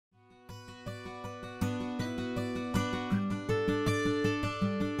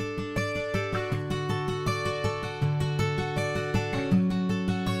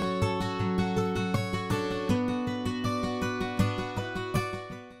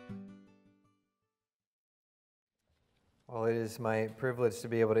Well, it is my privilege to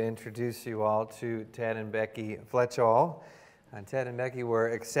be able to introduce you all to Ted and Becky Fletchall. Ted and Becky were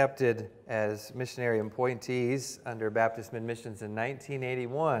accepted as missionary appointees under Baptist Mid-Missions in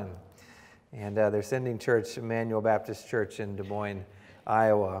 1981. And they're sending church, Emmanuel Baptist Church in Des Moines,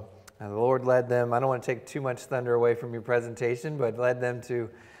 Iowa. The Lord led them, I don't want to take too much thunder away from your presentation, but led them to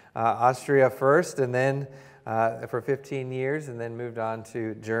Austria first, and then for 15 years, and then moved on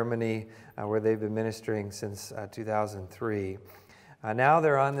to Germany, where they've been ministering since 2003. Now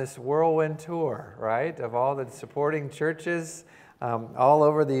they're on this whirlwind tour, right, of all the supporting churches all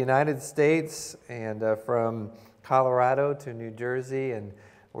over the United States, and from Colorado to New Jersey, and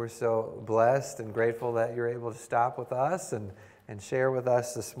we're so blessed and grateful that you're able to stop with us and share with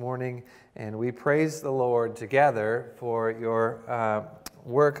us this morning. And we praise the Lord together for your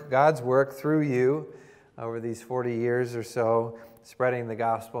work, God's work through you over these 40 years or so, spreading the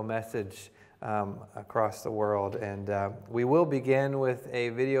gospel message across the world. And we will begin with a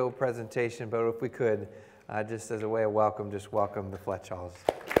video presentation, but if we could, just as a way of welcome, just welcome the Fletchalls.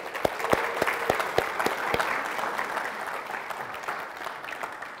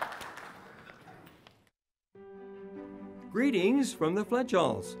 Greetings from the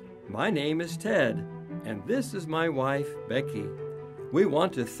Fletchalls. My name is Ted, and this is my wife, Becky. We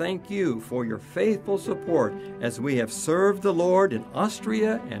want to thank you for your faithful support as we have served the Lord in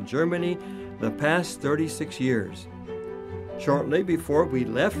Austria and Germany the past 36 years. Shortly before we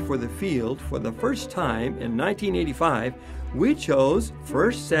left for the field for the first time in 1985, we chose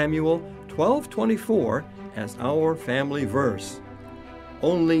 1 Samuel 12:24 as our family verse.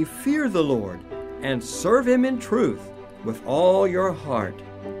 Only fear the Lord and serve Him in truth with all your heart,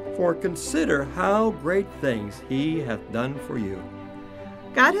 for consider how great things He hath done for you.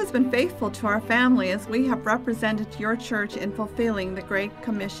 God has been faithful to our family as we have represented your church in fulfilling the Great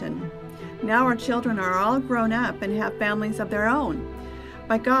Commission. Now our children are all grown up and have families of their own.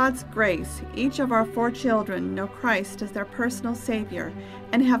 By God's grace, each of our 4 children know Christ as their personal Savior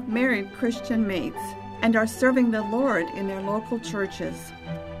and have married Christian mates and are serving the Lord in their local churches.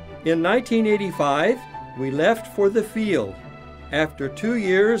 In 1985, we left for the field. After 2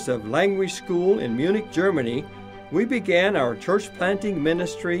 years of language school in Munich, Germany, we began our church planting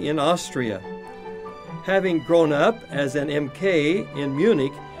ministry in Austria. Having grown up as an MK in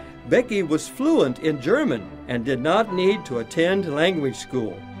Munich, Becky was fluent in German and did not need to attend language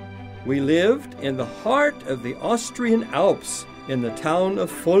school. We lived in the heart of the Austrian Alps in the town of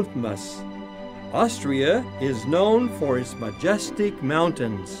Fultmus. Austria is known for its majestic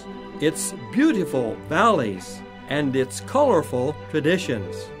mountains, its beautiful valleys, and its colorful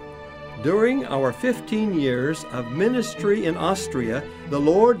traditions. During our 15 years of ministry in Austria, the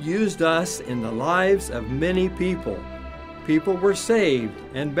Lord used us in the lives of many people. People were saved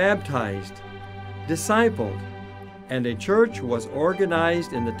and baptized, discipled, and a church was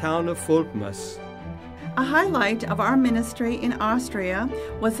organized in the town of Fultmus. A highlight of our ministry in Austria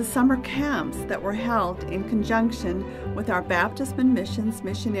was the summer camps that were held in conjunction with our Baptist Missions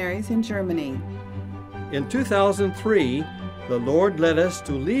missionaries in Germany. In 2003, the Lord led us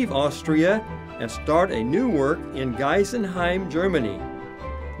to leave Austria and start a new work in Geisenheim, Germany.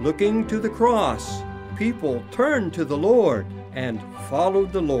 Looking to the cross, people turned to the Lord and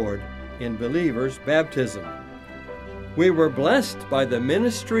followed the Lord in believers' baptism. We were blessed by the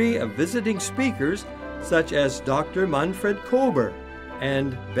ministry of visiting speakers such as Dr. Manfred Kober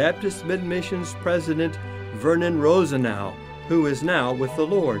and Baptist Mid-Missions President Vernon Rosenau, who is now with the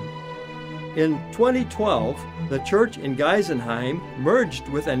Lord. In 2012, the church in Geisenheim merged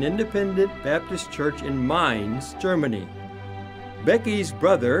with an independent Baptist church in Mainz, Germany. Becky's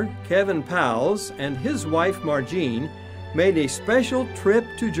brother, Kevin Pals, and his wife, Margene, made a special trip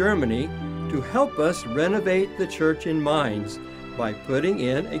to Germany to help us renovate the church in Mainz by putting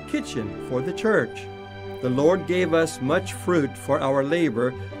in a kitchen for the church. The Lord gave us much fruit for our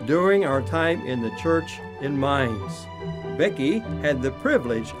labor during our time in the church in Mainz. Becky had the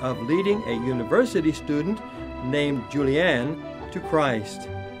privilege of leading a university student named Julianne to Christ.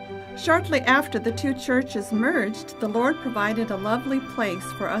 Shortly after the 2 churches merged, the Lord provided a lovely place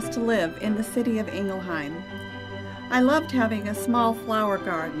for us to live in the city of Ingelheim. I loved having a small flower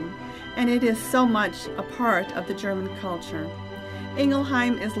garden, and it is so much a part of the German culture.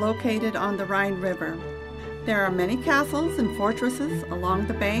 Ingelheim is located on the Rhine River. There are many castles and fortresses along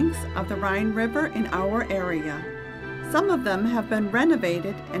the banks of the Rhine River in our area. Some of them have been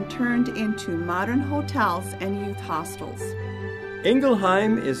renovated and turned into modern hotels and youth hostels.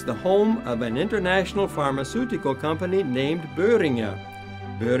 Ingelheim is the home of an international pharmaceutical company named Boehringer.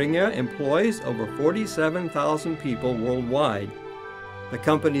 Boehringer employs over 47,000 people worldwide. The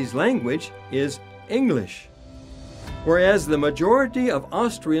company's language is English. Whereas the majority of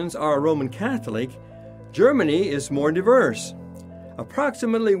Austrians are Roman Catholic, Germany is more diverse.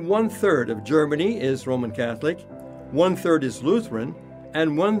 Approximately 1/3 of Germany is Roman Catholic, 1/3 is Lutheran,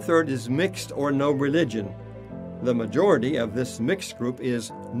 and 1/3 is mixed or no religion. The majority of this mixed group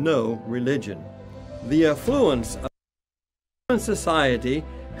is no religion. The affluence of German society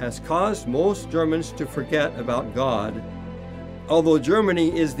has caused most Germans to forget about God. Although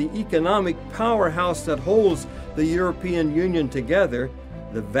Germany is the economic powerhouse that holds the European Union together,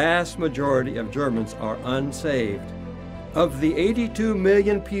 the vast majority of Germans are unsaved. Of the 82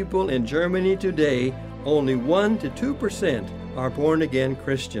 million people in Germany today, only 1 to 2% are born-again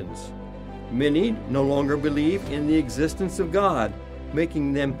Christians. Many no longer believe in the existence of God,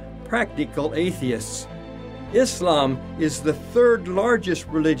 making them practical atheists. Islam is the third largest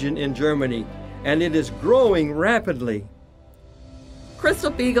religion in Germany, and it is growing rapidly.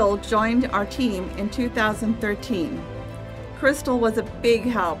 Crystal Beagle joined our team in 2013. Crystal was a big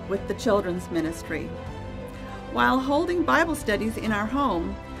help with the children's ministry. While holding Bible studies in our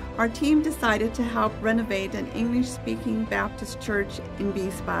home, our team decided to help renovate an English-speaking Baptist church in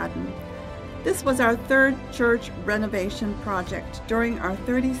Wiesbaden. This was our third church renovation project during our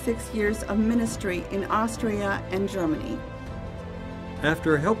 36 years of ministry in Austria and Germany.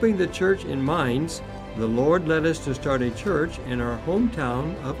 After helping the church in Mainz, the Lord led us to start a church in our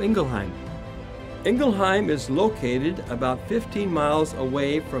hometown of Ingelheim. Ingelheim is located about 15 miles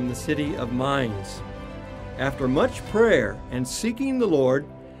away from the city of Mainz. After much prayer and seeking the Lord,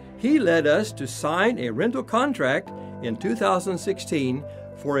 He led us to sign a rental contract in 2016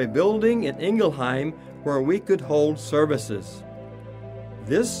 for a building in Ingelheim where we could hold services.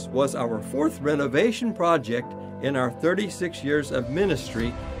 This was our fourth renovation project in our 36 years of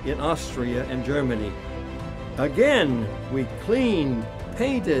ministry in Austria and Germany. Again, we cleaned,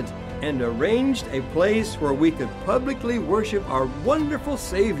 painted, and arranged a place where we could publicly worship our wonderful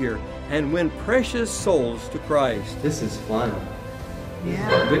Savior and win precious souls to Christ. This is fun.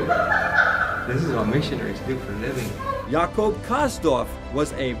 Yeah. This is what missionaries do for a living. Jakob Kasdorf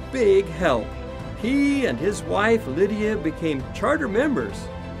was a big help. He and his wife Lydia became charter members.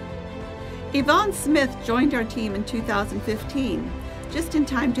 Yvonne Smith joined our team in 2015, just in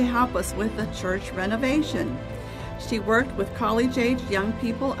time to help us with the church renovation. She worked with college-aged young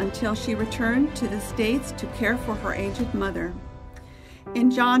people until she returned to the States to care for her aged mother. In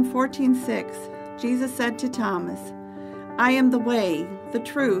John 14:6, Jesus said to Thomas, "I am the way, the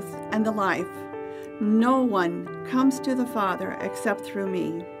truth, and the life. No one comes to the Father except through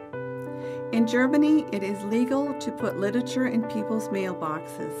me." In Germany, it is legal to put literature in people's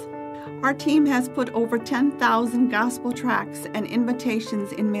mailboxes. Our team has put over 10,000 gospel tracts and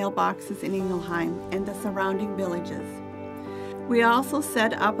invitations in mailboxes in Ingelheim and the surrounding villages. We also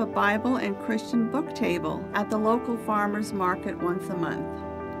set up a Bible and Christian book table at the local farmers market once a month.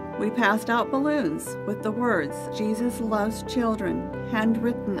 We passed out balloons with the words, "Jesus loves children,"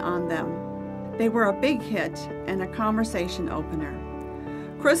 handwritten on them. They were a big hit and a conversation opener.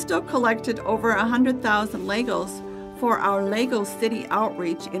 Crystal collected over 100,000 Legos for our Lego City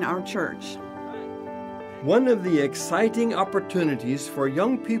outreach in our church. One of the exciting opportunities for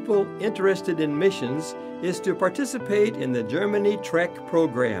young people interested in missions is to participate in the Germany Trek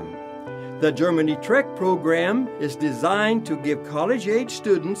program. The Germany Trek program is designed to give college-age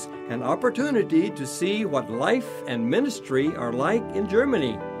students an opportunity to see what life and ministry are like in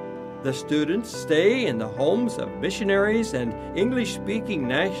Germany. The students stay in the homes of missionaries and English-speaking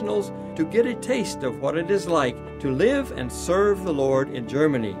nationals to get a taste of what it is like to live and serve the Lord in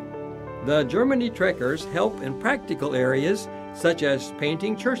Germany. The Germany Trekkers help in practical areas such as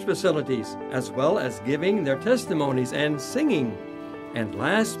painting church facilities, as well as giving their testimonies and singing. And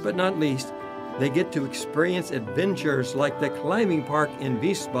last but not least, they get to experience adventures like the climbing park in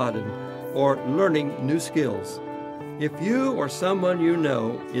Wiesbaden or learning new skills. If you or someone you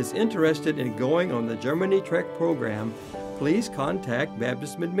know is interested in going on the Germany Trek program, please contact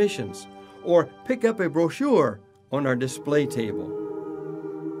Baptist Mid-Missions or pick up a brochure on our display table.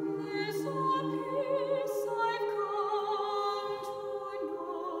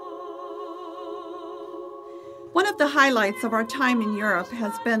 One of the highlights of our time in Europe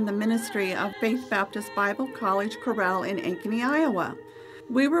has been the ministry of Faith Baptist Bible College Chorale in Ankeny, Iowa.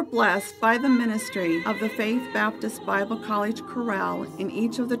 We were blessed by the ministry of the Faith Baptist Bible College Chorale in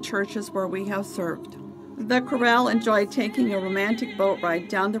each of the churches where we have served. The chorale enjoyed taking a romantic boat ride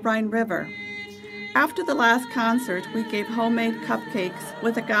down the Rhine River. After the last concert, we gave homemade cupcakes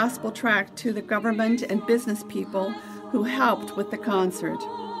with a gospel tract to the government and business people who helped with the concert.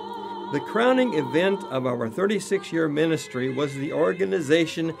 The crowning event of our 36-year ministry was the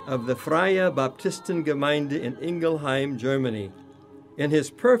organization of the Freie Baptistengemeinde in Ingelheim, Germany. In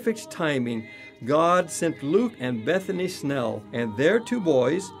His perfect timing, God sent Luke and Bethany Snell and their two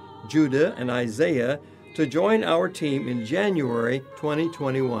boys, Judah and Isaiah, to join our team in January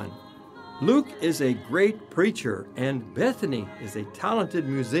 2021. Luke is a great preacher and Bethany is a talented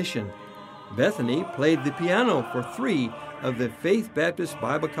musician. Bethany played the piano for 3 of the Faith Baptist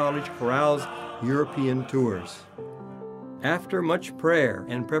Bible College Chorale's European tours. After much prayer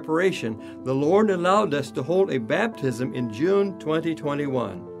and preparation, the Lord allowed us to hold a baptism in June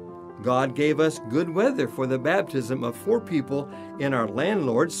 2021. God gave us good weather for the baptism of 4 people in our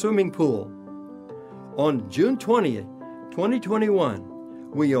landlord's swimming pool. On June 20th,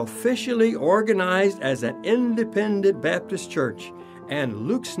 2021, we officially organized as an independent Baptist church, and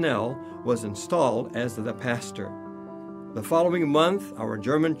Luke Snell was installed as the pastor. The following month, our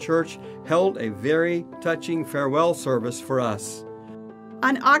German church held a very touching farewell service for us.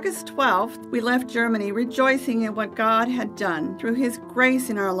 On August 12th, we left Germany rejoicing in what God had done through His grace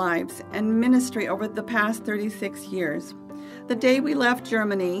in our lives and ministry over the past 36 years. The day we left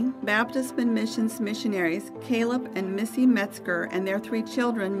Germany, Baptist Missions missionaries Caleb and Missy Metzger and their 3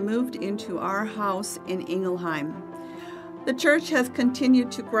 children moved into our house in Ingelheim. The church has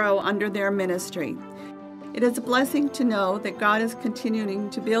continued to grow under their ministry. It is a blessing to know that God is continuing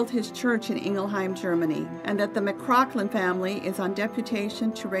to build His church in Ingelheim, Germany, and that the McCrocklin family is on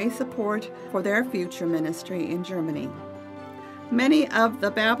deputation to raise support for their future ministry in Germany. Many of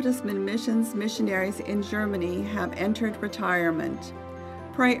the Baptist Missions missionaries in Germany have entered retirement.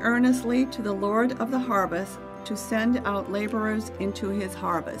 Pray earnestly to the Lord of the harvest to send out laborers into His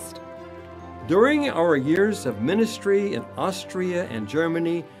harvest. During our years of ministry in Austria and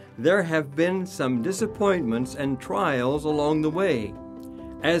Germany, there have been some disappointments and trials along the way.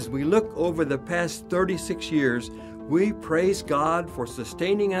 As we look over the past 36 years, we praise God for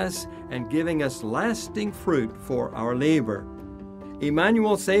sustaining us and giving us lasting fruit for our labor.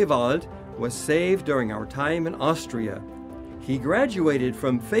 Emmanuel Sewald was saved during our time in Austria. He graduated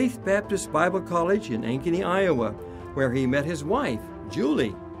from Faith Baptist Bible College in Ankeny, Iowa, where he met his wife,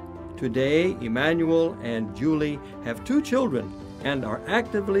 Julie. Today, Emmanuel and Julie have 2 children and are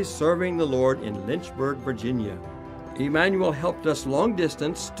actively serving the Lord in Lynchburg, Virginia. Emmanuel helped us long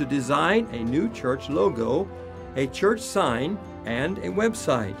distance to design a new church logo, a church sign, and a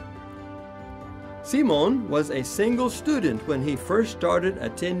website. Simon was a single student when he first started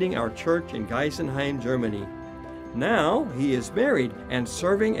attending our church in Geisenheim, Germany. Now he is married and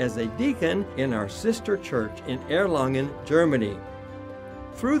serving as a deacon in our sister church in Erlangen, Germany.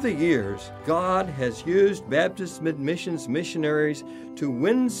 Through the years, God has used Baptist Missions missionaries to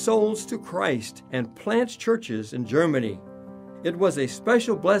win souls to Christ and plant churches in Germany. It was a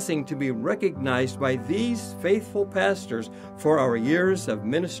special blessing to be recognized by these faithful pastors for our years of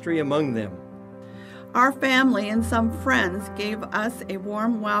ministry among them. Our family and some friends gave us a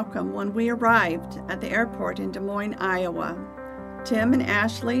warm welcome when we arrived at the airport in Des Moines, Iowa. Tim and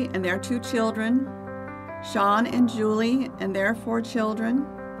Ashley and their 2 children, Sean and Julie and their 4 children,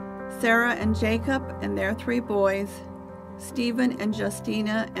 Sarah and Jacob and their 3 boys, Stephen and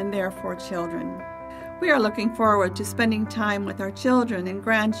Justina and their 4 children. We are looking forward to spending time with our children and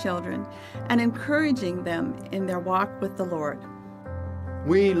grandchildren and encouraging them in their walk with the Lord.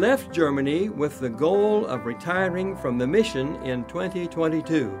 We left Germany with the goal of retiring from the mission in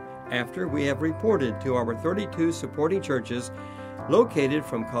 2022 after we have reported to our 32 supporting churches located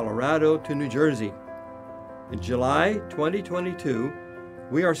from Colorado to New Jersey. In July 2022,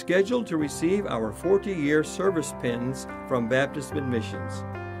 we are scheduled to receive our 40-year service pins from Baptist Missions.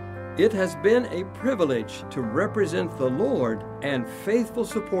 It has been a privilege to represent the Lord and faithful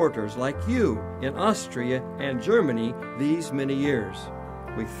supporters like you in Austria and Germany these many years.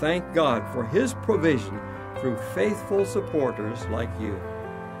 We thank God for His provision through faithful supporters like you.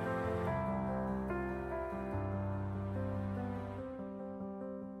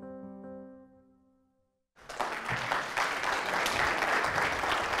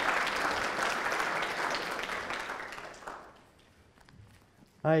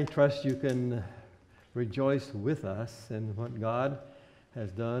 I trust you can rejoice with us in what God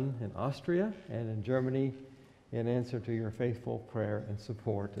has done in Austria and in Germany in answer to your faithful prayer and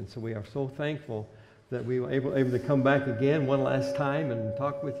support. And so we are so thankful that we were able to come back again one last time and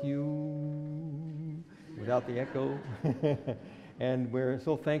talk with you without the echo. And we're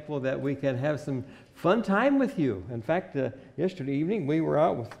so thankful that we can have some fun time with you. In fact, yesterday evening we were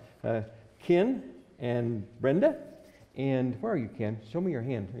out with Ken and Brenda. And where are you, Ken? Show me your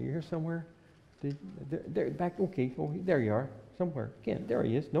hand. Are you here somewhere? There, back. Okay. Oh, there you are. somewhere. Ken, there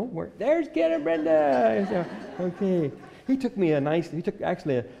he is. No, where? There's Ken and Brenda. Okay. He took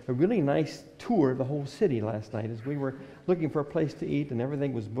actually a really nice tour of the whole city last night as we were looking for a place to eat, and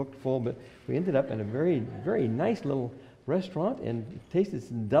everything was booked full, but we ended up in a very, very nice little restaurant and tasted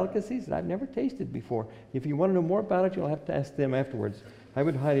some delicacies that I've never tasted before. If you want to know more about it, you'll have to ask them afterwards. I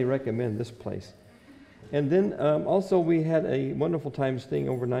would highly recommend this place. And then also we had a wonderful time staying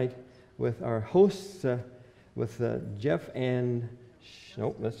overnight with our hosts, with Jeff and,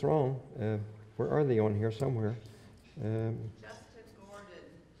 nope, that's wrong. Where are they on here somewhere?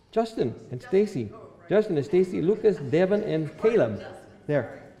 Justin and Stacy. Right. Justin and Stacy, Lucas, Devin, and Caleb.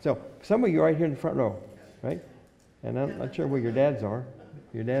 There. So some of you are right here in the front row, right? And I'm not sure where your dads are.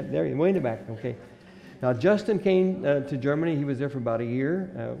 Your dad, there, way in the back. Okay. Now Justin came to Germany. He was there for about a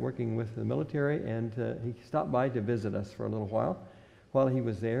year, working with the military, and he stopped by to visit us for a little while he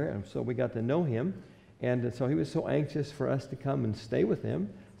was there, and so we got to know him. And so he was so anxious for us to come and stay with him.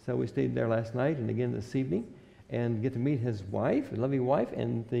 So we stayed there last night and again this evening, and get to meet his wife, a lovely wife,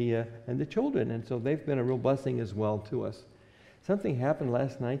 and the children. And so they've been a real blessing as well to us. Something happened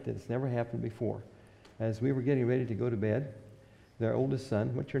last night that's never happened before. As we were getting ready to go to bed, their oldest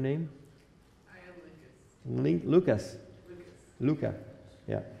son, what's your name? I am Lucas. Luca,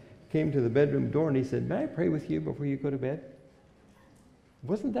 yeah. Came to the bedroom door and he said, "May I pray with you before you go to bed?"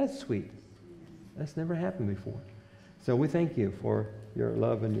 Wasn't that sweet? That's never happened before. So we thank you for your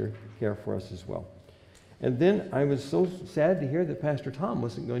love and your care for us as well. And then I was so sad to hear that Pastor Tom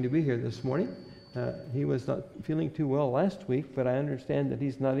wasn't going to be here this morning. He was not feeling too well last week, but I understand that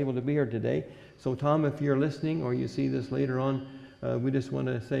he's not able to be here today. So Tom, if you're listening or you see this later on, we just want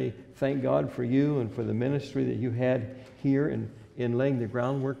to say thank God for you and for the ministry that you had here in laying the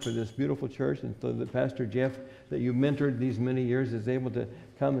groundwork for this beautiful church, and so that Pastor Jeff, that you mentored these many years, is able to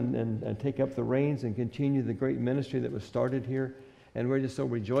come and take up the reins and continue the great ministry that was started here. And we're just so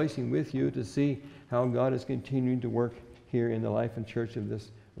rejoicing with you to see how God is continuing to work here in the life and church of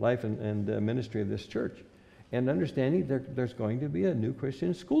this life and ministry of this church. And understanding there's going to be a new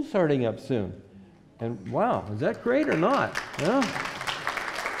Christian school starting up soon. And wow, is that great or not? Yeah.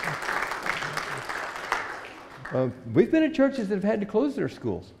 We've been in churches that have had to close their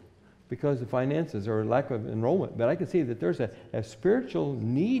schools because of finances or lack of enrollment. But I can see that there's a spiritual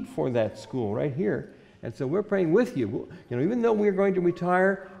need for that school right here. And so we're praying with you. You know, even though we're going to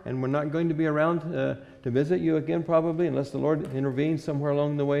retire and we're not going to be around to visit you again probably, unless the Lord intervenes somewhere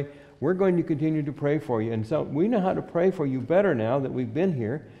along the way, we're going to continue to pray for you. And so we know how to pray for you better now that we've been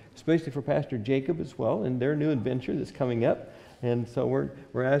here, especially for Pastor Jacob as well and their new adventure that's coming up. And so we're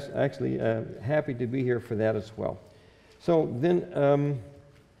actually happy to be here for that as well. So then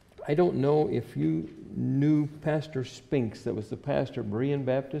I don't know if you knew Pastor Spinks, that was the pastor of Berean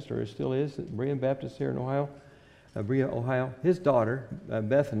Baptist, or still is, Berean Baptist here in Ohio, Berea, Ohio. His daughter,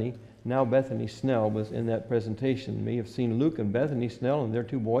 Bethany, now Bethany Snell, was in that presentation. You may have seen Luke and Bethany Snell and their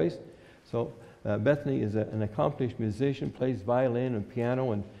two boys. So Bethany is an accomplished musician, plays violin and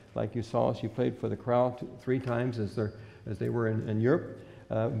piano, and like you saw, she played for the crowd 3 times as they were in Europe.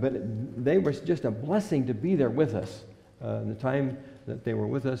 But they were just a blessing to be there with us. The time that they were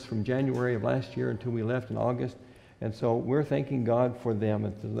with us from January of last year until we left in August. And so we're thanking God for them,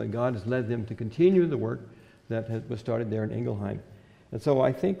 and that God has led them to continue the work that was started there in Ingelheim. And so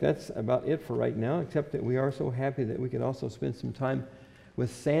I think that's about it for right now, except that we are so happy that we can also spend some time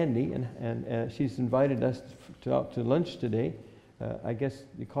with Sandy, and she's invited us out to lunch today. I guess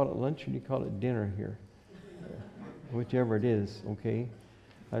you call it lunch or you call it dinner here? Whichever it is, okay?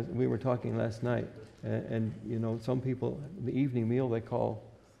 We were talking last night. And you know, some people, the evening meal they call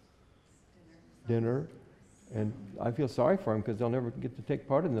dinner. And I feel sorry for them because they'll never get to take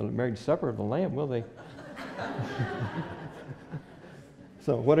part in the marriage supper of the Lamb, will they?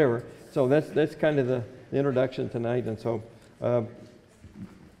 So whatever. So that's kind of the introduction tonight. And so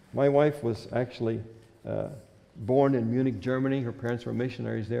my wife was actually born in Munich, Germany. Her parents were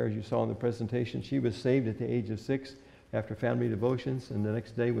missionaries there, as you saw in the presentation. She was saved at the age of 6 after family devotions, and the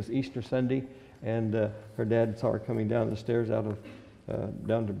next day was Easter Sunday. And her dad saw her coming down the stairs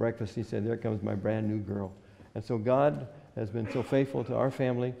down to breakfast. He said, "There comes my brand new girl." And so God has been so faithful to our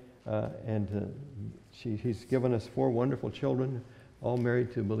family, and He's given us 4 wonderful children, all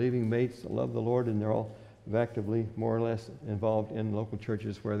married to believing mates that love the Lord, and they're all actively, more or less, involved in local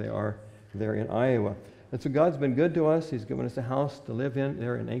churches where they are there in Iowa. And so God's been good to us. He's given us a house to live in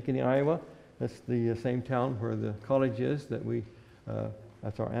there in Ankeny, Iowa. That's the same town where the college is that we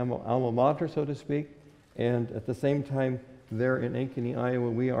that's our alma mater, so to speak. And at the same time, there in Ankeny,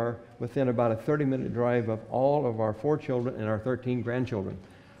 Iowa, we are within about a 30-minute drive of all of our 4 children and our 13 grandchildren.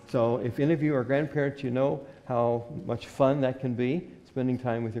 so if any of you are grandparents, you know how much fun that can be, spending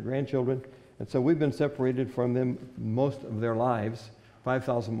time with your grandchildren. And so we've been separated from them most of their lives,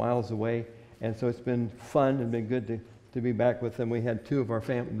 5,000 miles away. And so it's been fun and been good to be back with them. We had two of our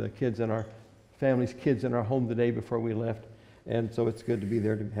the kids in our family's kids in our home today before we left. And so it's good to be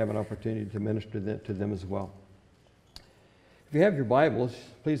there to have an opportunity to minister to them as well. If you have your Bibles,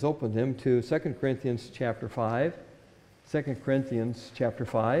 please open them to 2 Corinthians chapter 5. 2 Corinthians chapter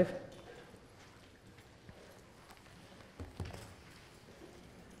 5.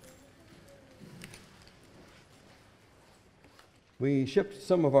 We shipped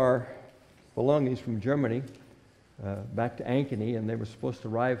some of our belongings from Germany back to Ankeny, and they were supposed to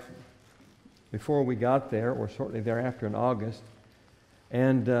arrive before we got there or shortly thereafter in August.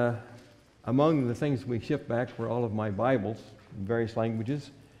 And among the things we shipped back were all of my Bibles in various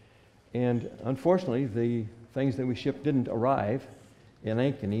languages. And unfortunately, the things that we shipped didn't arrive in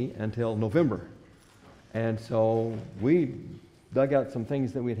Ankeny until November. And so we dug out some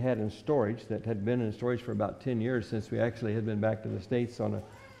things that we'd had in storage that had been in storage for about 10 years since we actually had been back to the States on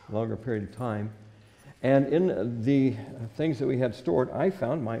a longer period of time. And in the things that we had stored, I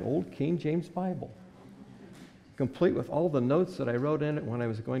found my old King James Bible, complete with all the notes that I wrote in it when I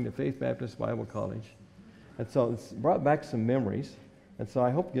was going to Faith Baptist Bible College. And so it's brought back some memories. And so I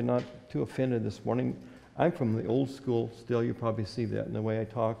hope you're not too offended this morning. I'm from the old school still. You probably see that in the way I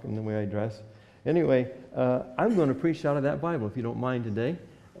talk and the way I dress. Anyway, I'm going to preach out of that Bible, if you don't mind today.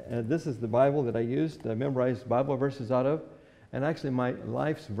 This is the Bible that I used to memorize Bible verses out of. And actually, my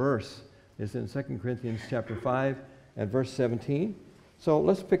life's verse is in 2 Corinthians chapter 5 and verse 17. So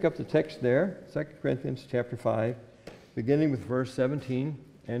let's pick up the text there, 2 Corinthians chapter 5, beginning with verse 17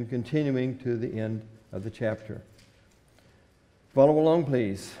 and continuing to the end of the chapter. Follow along,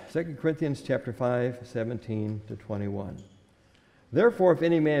 please. 2 Corinthians chapter 5, 17 to 21. Therefore, if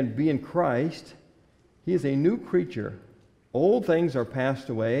any man be in Christ, he is a new creature. Old things are passed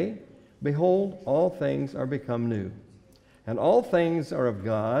away. Behold, all things are become new. And all things are of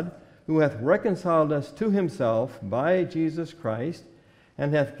God, who hath reconciled us to himself by Jesus Christ,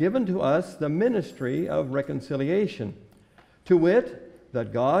 and hath given to us the ministry of reconciliation, to wit,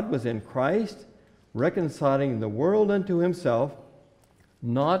 that God was in Christ, reconciling the world unto himself,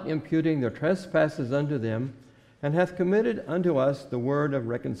 not imputing their trespasses unto them, and hath committed unto us the word of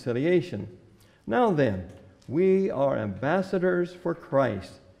reconciliation. Now then, we are ambassadors for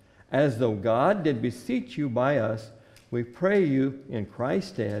Christ, as though God did beseech you by us. We pray you in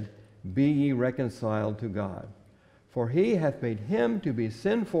Christ's stead, be ye reconciled to God. For he hath made him to be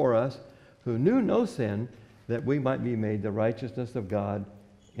sin for us, who knew no sin, that we might be made the righteousness of God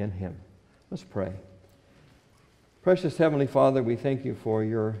in him. Let's pray. Precious Heavenly Father, we thank you for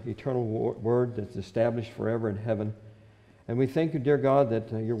your eternal word that's established forever in heaven. And we thank you, dear God,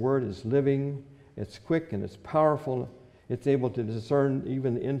 that your word is living, it's quick, and it's powerful. It's able to discern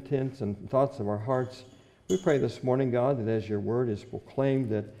even the intents and thoughts of our hearts. We pray this morning, God, that as your word is proclaimed,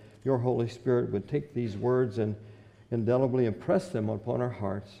 that your Holy Spirit would take these words and indelibly impress them upon our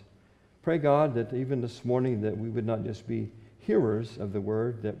hearts. Pray, God, that even this morning that we would not just be hearers of the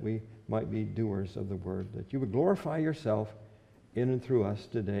word, that we might be doers of the word, that you would glorify yourself in and through us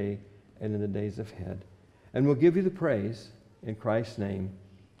today and in the days ahead. And we'll give you the praise in Christ's name.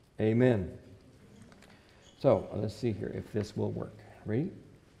 Amen. So let's see here if this will work. Ready?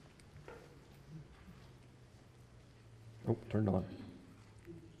 Oh, turned on.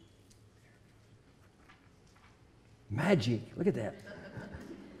 Magic. Look at that.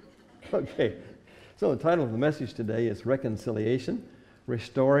 Okay. So the title of the message today is Reconciliation,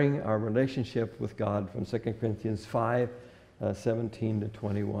 Restoring Our Relationship with God, from 2 Corinthians 5, 17 to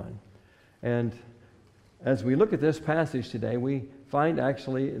 21. And as we look at this passage today, we find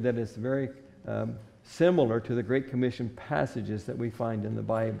actually that it's very similar to the Great Commission passages that we find in the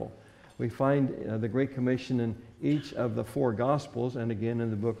Bible. We find the Great Commission in each of the four Gospels and again in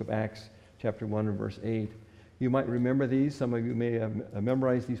the book of Acts, chapter 1 and verse 8. You might remember these. Some of you may have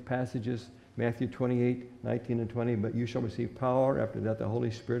memorized these passages. Matthew 28, 19 and 20, but you shall receive power. After that, the Holy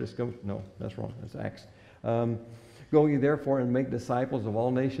Spirit is come. No, that's wrong. That's Acts. Go ye therefore and make disciples of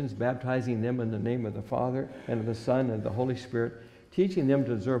all nations, baptizing them in the name of the Father and of the Son and of the Holy Spirit, teaching them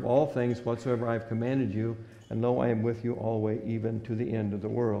to observe all things whatsoever I have commanded you. And lo, I am with you always, even to the end of the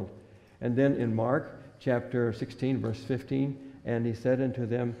world. And then in Mark chapter 16, verse 15, and he said unto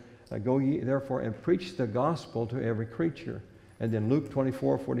them, go ye therefore and preach the gospel to every creature. And then Luke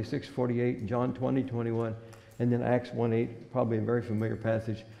 24, 46, 48, John 20, 21, and then Acts 1, 8, probably a very familiar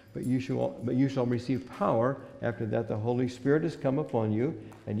passage. But you shall receive power. After that the Holy Spirit has come upon you,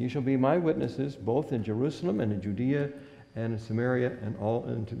 and you shall be my witnesses both in Jerusalem and in Judea and in Samaria and all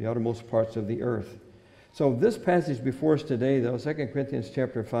into the outermost parts of the earth. So this passage before us today, though, 2 Corinthians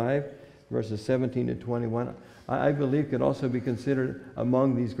chapter 5, verses 17 to 21, I believe could also be considered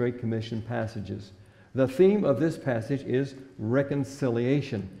among these Great Commission passages. The theme of this passage is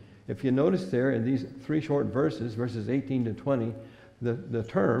reconciliation. If you notice there in these three short verses, verses 18 to 20, the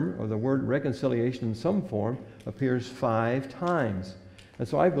term or the word reconciliation in some form appears 5 times. And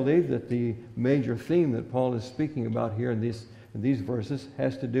so I believe that the major theme that Paul is speaking about here in these verses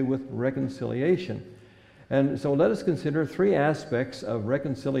has to do with reconciliation. And so let us consider 3 aspects of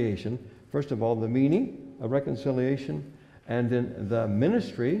reconciliation. First of all, the meaning of reconciliation, and then the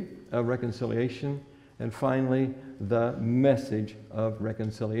ministry of reconciliation, and finally, the message of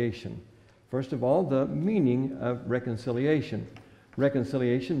reconciliation. First of all, the meaning of reconciliation.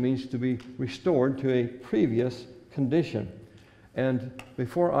 Reconciliation means to be restored to a previous condition. And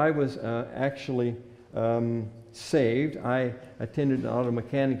before I was actually saved, I attended an auto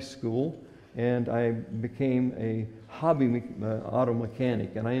mechanics school, and I became a hobby auto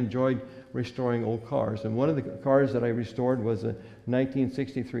mechanic, and I enjoyed restoring old cars. And one of the cars that I restored was a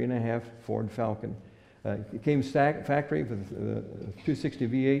 1963 and a half Ford Falcon. It came factory with a 260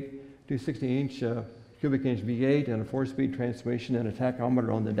 V8, 260-inch cubic inch V8 and a 4-speed transmission and a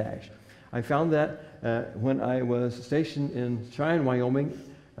tachometer on the dash. I found that when I was stationed in Cheyenne, Wyoming,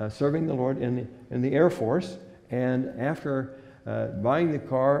 serving the Lord in the Air Force. And after buying the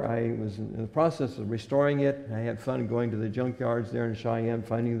car, I was in the process of restoring it. I had fun going to the junkyards there in Cheyenne,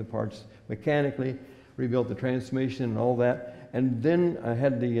 finding the parts mechanically, rebuilt the transmission and all that. And then I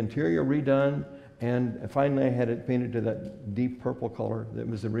had the interior redone, and finally I had it painted to that deep purple color that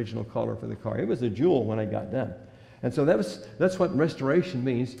was the original color for the car. It was a jewel when I got done. And so that's what restoration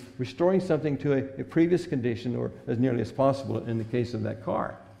means, restoring something to a previous condition, or as nearly as possible in the case of that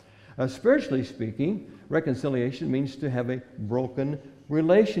car. Spiritually speaking, reconciliation means to have a broken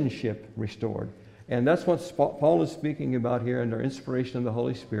relationship restored. And that's what Paul is speaking about here under inspiration of the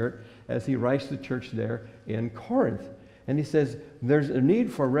Holy Spirit as he writes to the church there in Corinth. And he says there's a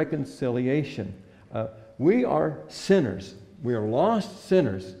need for reconciliation. We are sinners. We are lost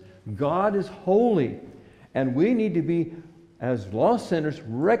sinners. God is holy. And we need to be, as lost sinners,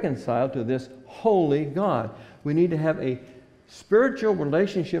 reconciled to this holy God. We need to have a spiritual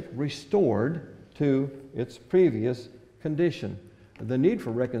relationship restored to its previous condition. The need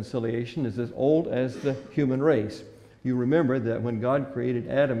for reconciliation is as old as the human race. You remember that when God created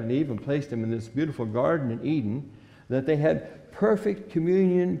Adam and Eve and placed them in this beautiful garden in Eden, that they had perfect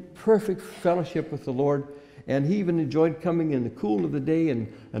communion, perfect fellowship with the Lord. And he even enjoyed coming in the cool of the day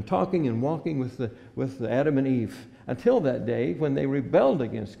and talking and walking with Adam and Eve until that day when they rebelled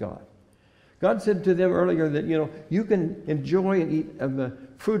against God. God said to them earlier that, you can enjoy and eat of the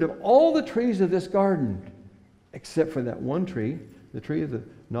fruit of all the trees of this garden except for that one tree, the tree of the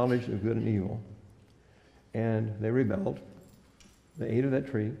knowledge of good and evil. And they rebelled. They ate of that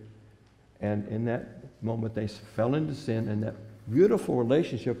tree. And in that moment they fell into sin, and that beautiful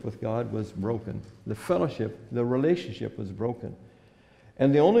relationship with God was broken. The fellowship, the relationship was broken.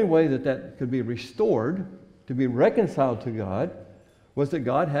 And the only way that could be restored, to be reconciled to God, was that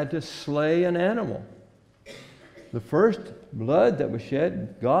God had to slay an animal. The first blood that was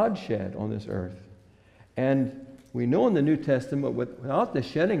shed, God shed on this earth. And we know in the New Testament, without the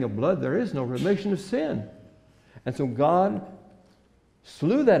shedding of blood, there is no remission of sin. And so God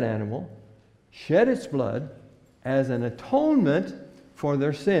slew that animal, shed its blood as an atonement for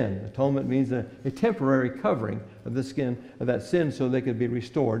their sin. Atonement means a temporary covering of the skin of that sin so they could be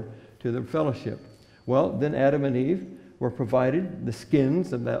restored to their fellowship. Well, then Adam and Eve were provided the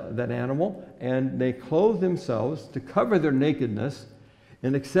skins of that animal, and they clothed themselves to cover their nakedness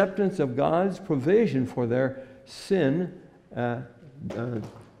in acceptance of God's provision for their sin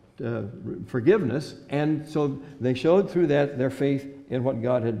forgiveness. And so they showed through that their faith in what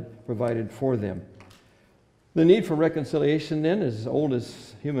God had provided for them. The need for reconciliation then is as old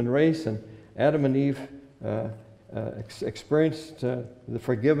as human race, and Adam and Eve experienced the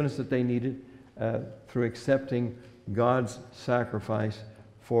forgiveness that they needed through accepting God's sacrifice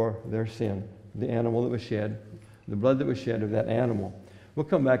for their sin, the animal that was shed, the blood that was shed of that animal. We'll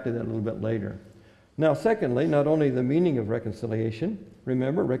come back to that a little bit later. Now, secondly, not only the meaning of reconciliation.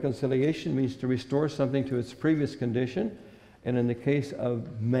 Remember, reconciliation means to restore something to its previous condition. And in the case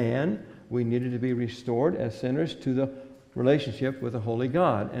of man, we needed to be restored as sinners to the relationship with a holy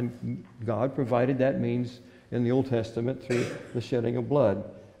God. And God provided that means in the Old Testament through the shedding of blood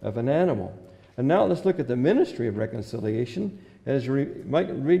of an animal. And now let's look at the ministry of reconciliation. As you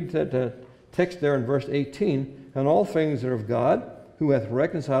might read that text there in verse 18, and all things are of God, who hath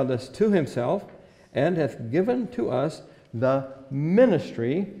reconciled us to himself, and hath given to us the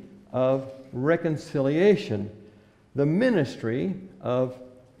ministry of reconciliation. The ministry of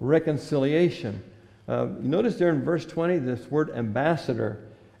reconciliation. You notice there in verse 20 this word ambassador,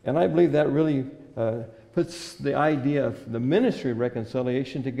 and I believe that really puts the idea of the ministry of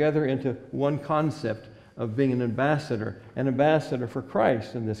reconciliation together into one concept of being an ambassador for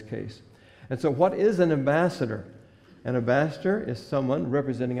Christ in this case. And so what is an ambassador? An ambassador is someone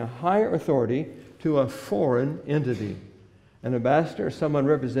representing a higher authority to a foreign entity. An ambassador is someone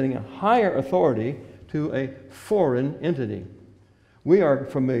representing a higher authority to a foreign entity. We are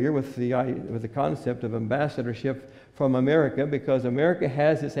familiar with the concept of ambassadorship from America because America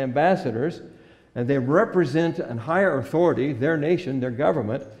has its ambassadors, and they represent a higher authority, their nation, their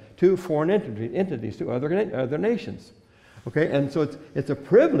government, to foreign entities, to other nations. Okay, and so it's a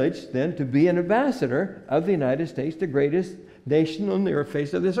privilege then to be an ambassador of the United States, the greatest nation on the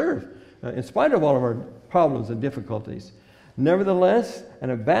face of this earth, in spite of all of our problems and difficulties. Nevertheless,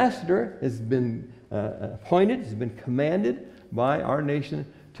 an ambassador has been appointed, has been commanded by our nation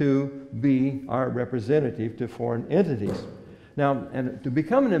to be our representative to foreign entities. Now, and to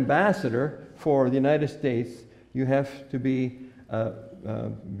become an ambassador for the United States, you have to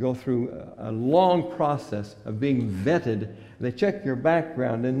go through a long process of being vetted. They check your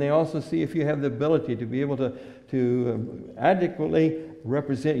background, and they also see if you have the ability to be able to adequately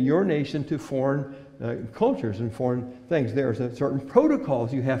represent your nation to foreign cultures and foreign things. There are certain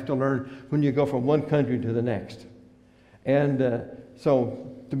protocols you have to learn when you go from one country to the next. And so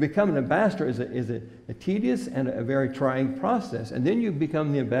to become an ambassador is a tedious and a very trying process. And then you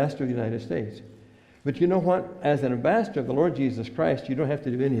become the ambassador of the United States. But you know what? As an ambassador of the Lord Jesus Christ, you don't have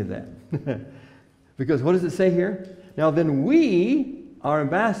to do any of that. Because what does it say here? Now then we are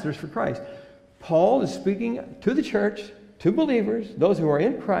ambassadors for Christ. Paul is speaking to the church, to believers, those who are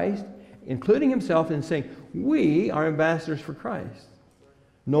in Christ, including himself, and saying, we are ambassadors for Christ.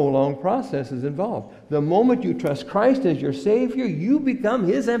 No long process is involved. The moment you trust Christ as your Savior, you become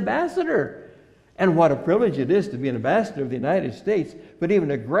His ambassador. And what a privilege it is to be an ambassador of the United States, but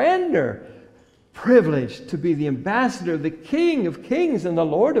even a grander privilege to be the ambassador of the King of Kings and the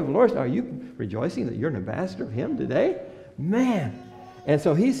Lord of Lords. Are you rejoicing that you're an ambassador of Him today? Man. And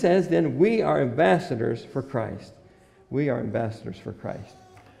so he says then, we are ambassadors for Christ. We are ambassadors for Christ.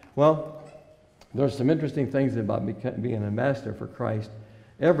 Well, there's some interesting things about being an ambassador for Christ.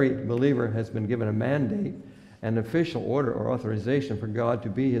 Every believer has been given a mandate, an official order or authorization for God to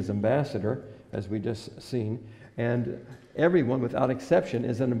be His ambassador, as we just seen. And everyone, without exception,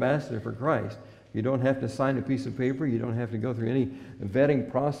 is an ambassador for Christ. You don't have to sign a piece of paper. You don't have to go through any vetting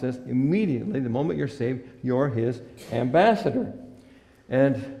process. Immediately, the moment you're saved, you're His ambassador.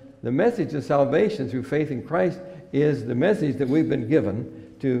 And the message of salvation through faith in Christ is the message that we've been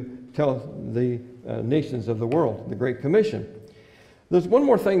given to tell the nations of the world, the Great Commission. There's one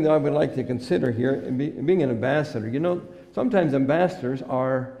more thing that I would like to consider here, being an ambassador. You know, sometimes ambassadors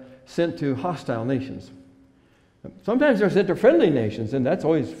are sent to hostile nations. Sometimes they're sent to friendly nations, and that's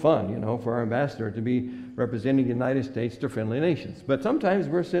always fun, you know, for our ambassador to be representing the United States to friendly nations. But sometimes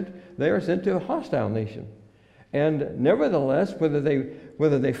they are sent to a hostile nation. And nevertheless, whether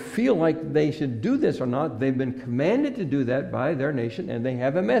they feel like they should do this or not, they've been commanded to do that by their nation, and they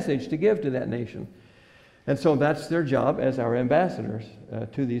have a message to give to that nation. And so that's their job as our ambassadors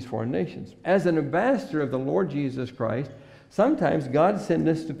to these foreign nations. As an ambassador of the Lord Jesus Christ, sometimes God sends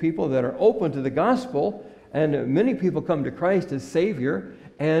us to people that are open to the gospel, and many people come to Christ as Savior,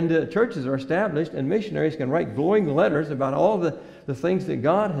 and churches are established, and missionaries can write glowing letters about all the things that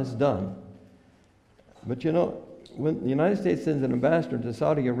God has done. But you know, when the United States sends an ambassador to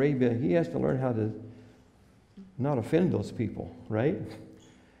Saudi Arabia, he has to learn how to not offend those people, right?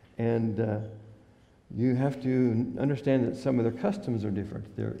 And you have to understand that some of their customs are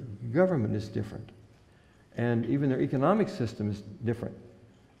different. Their government is different. And even their economic system is different.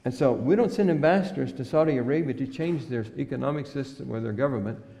 And so we don't send ambassadors to Saudi Arabia to change their economic system or their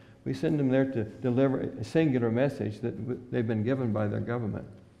government. We send them there to deliver a singular message that they've been given by their government.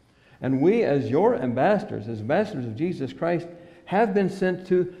 And we, as your ambassadors, as ambassadors of Jesus Christ, have been sent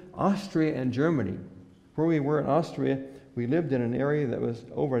to Austria and Germany. Where we were in Austria, we lived in an area that was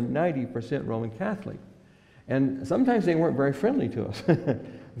over 90% Roman Catholic. And sometimes they weren't very friendly to us.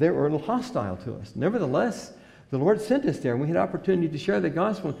 They were a little hostile to us. Nevertheless, the Lord sent us there, and we had opportunity to share the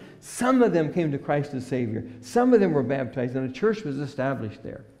gospel. Some of them came to Christ as Savior. Some of them were baptized, and a church was established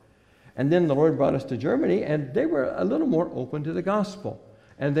there. And then the Lord brought us to Germany, and they were a little more open to the gospel.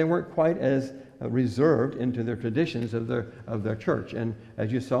 And they weren't quite as reserved into their traditions of their church. And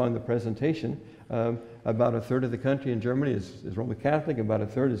as you saw in the presentation, About a third of the country in Germany is Roman Catholic, about a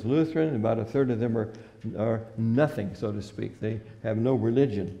third is Lutheran, about a third of them are nothing, so to speak. They have no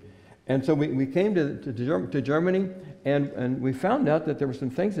religion. And so we came to Germany, and we found out that there were some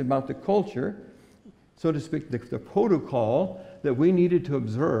things about the culture, so to speak, the protocol that we needed to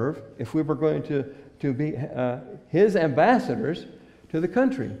observe if we were going to be his ambassadors to the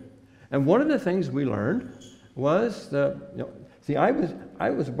country. And one of the things we learned was I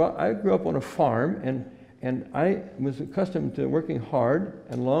grew up on a farm, and I was accustomed to working hard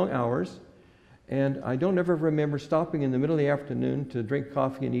and long hours, and I don't ever remember stopping in the middle of the afternoon to drink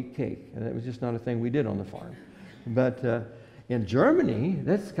coffee and eat cake. And that was just not a thing we did on the farm. But in Germany,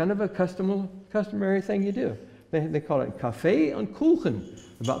 that's kind of a customary thing you do. They call it Kaffee und Kuchen,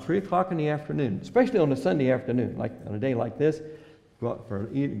 about 3 o'clock in the afternoon, especially on a Sunday afternoon, like on a day like this. Go out for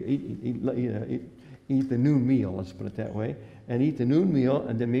eat the noon meal, let's put it that way, and eat the noon meal,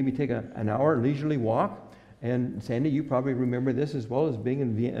 and then maybe take an hour leisurely walk. And Sandy, you probably remember this as well as being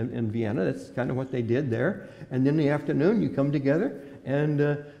in Vienna. That's kind of what they did there. And then in the afternoon, you come together and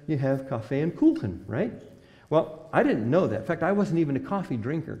you have Kaffee and Kuchen, right? Well, I didn't know that. In fact, I wasn't even a coffee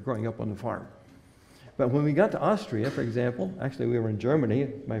drinker growing up on the farm. But when we got to Austria, for example, actually we were in Germany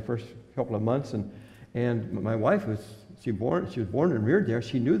my first couple of months, and my wife she was born and reared there.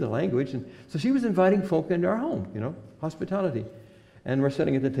 She knew the language, and so she was inviting folk into our home, hospitality. And we're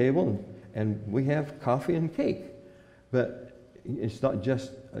sitting at the table, and we have coffee and cake. But it's not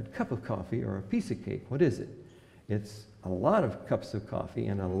just a cup of coffee or a piece of cake. What is it? It's a lot of cups of coffee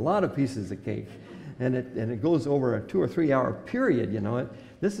and a lot of pieces of cake. And it goes over a 2 or 3 hour period,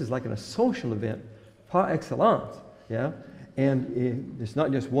 This is like a social event par excellence, yeah? And it's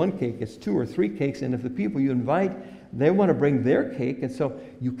not just one cake, it's 2 or 3 cakes. And if the people you invite, they want to bring their cake, and so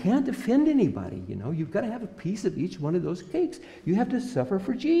you can't offend anybody, You've got to have a piece of each one of those cakes. You have to suffer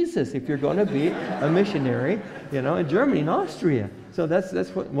for Jesus if you're going to be a missionary, in Germany and Austria. So that's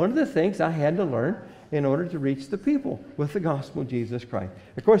one of the things I had to learn in order to reach the people with the gospel of Jesus Christ.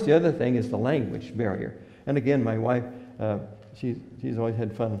 Of course, the other thing is the language barrier. And again, my wife, she's always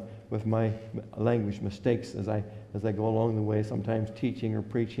had fun with my language mistakes as I go along the way, sometimes teaching or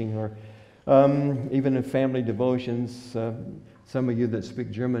preaching or even in family devotions. Some of you that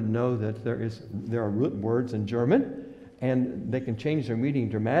speak German know that there are root words in German, and they can change their meaning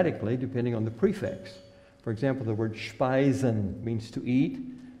dramatically depending on the prefix. For example, the word speisen means to eat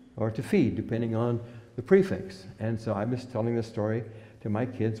or to feed, depending on the prefix. And so I was telling this story to my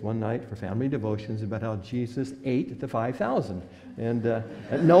kids one night for family devotions about how Jesus ate the 5,000. And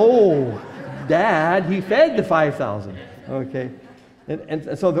no, Dad, he fed the 5,000. Okay.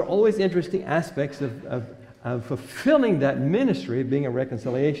 And so there are always interesting aspects of fulfilling that ministry, being a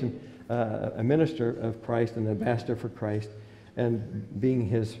reconciliation, a minister of Christ, an ambassador for Christ, and being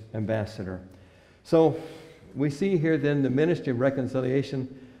his ambassador. So we see here then the ministry of reconciliation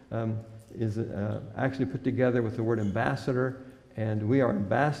is actually put together with the word ambassador, and we are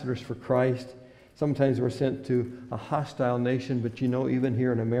ambassadors for Christ. Sometimes we're sent to a hostile nation, but even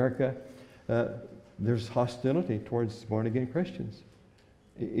here in America, there's hostility towards born-again Christians.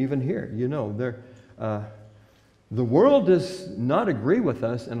 Even here, the world does not agree with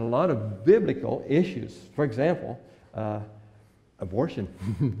us in a lot of biblical issues. For example, abortion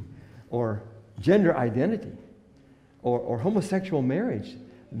or gender identity or homosexual marriage.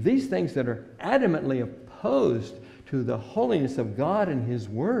 These things that are adamantly opposed to the holiness of God and his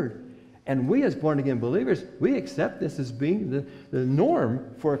word. And we as born-again believers, we accept this as being the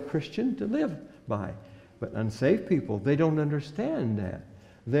norm for a Christian to live by. But unsaved people, they don't understand that.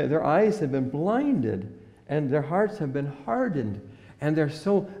 Their eyes have been blinded, and their hearts have been hardened, and they're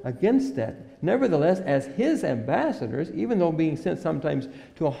so against that. Nevertheless, as his ambassadors, even though being sent sometimes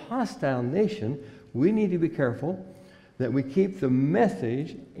to a hostile nation, we need to be careful that we keep the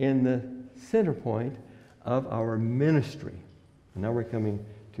message in the center point of our ministry. And now we're coming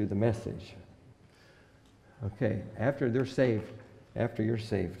to the message. Okay, after they're saved, after you're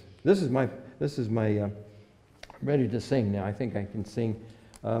saved. This is my ready to sing now. I think I can sing.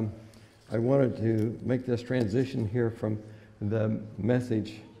 I wanted to make this transition here from the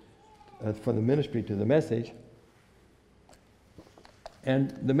message, from the ministry to the message.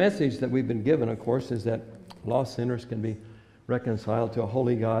 And the message that we've been given, of course, is that lost sinners can be reconciled to a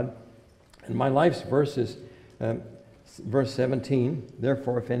holy God. And my life's verse is verse 17.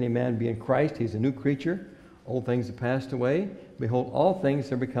 Therefore, if any man be in Christ, he's a new creature. Old things have passed away. Behold, all things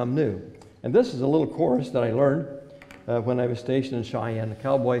have become new. And this is a little chorus that I learned when I was stationed in Cheyenne. A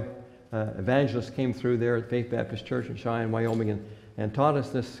cowboy evangelist came through there at Faith Baptist Church in Cheyenne, Wyoming, and taught us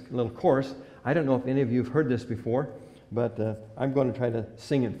this little chorus. I don't know if any of you have heard this before, but I'm going to try to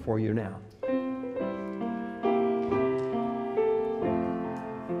sing it for you now.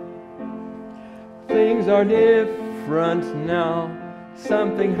 Things are different now.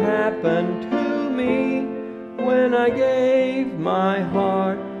 Something happened to me when I gave my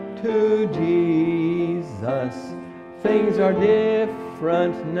heart to Jesus. Things are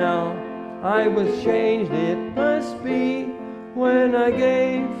different now. I was changed, it must be, when I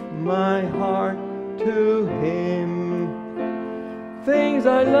gave my heart to Him. Things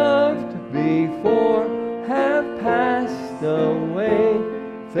I loved before have passed away.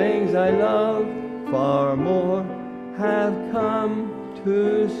 Things I love far more have come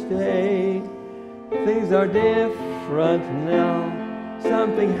to stay. Things are different now.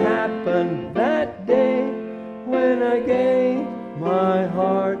 Something happened that day when I gave my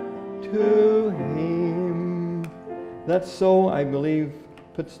heart to Him. That so, I believe,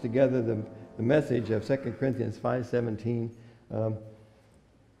 puts together the message of 2 Corinthians 5:17.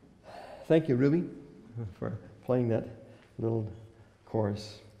 Thank you, Ruby, for playing that little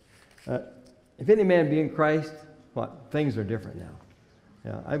chorus. If any man be in Christ, what? Things are different now.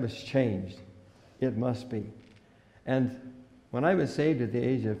 Yeah, I was changed. It must be. And when I was saved at the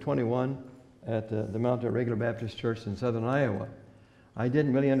age of 21 at the Mountain Regular Baptist Church in southern Iowa, I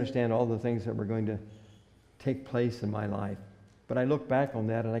didn't really understand all the things that were going to take place in my life. But I look back on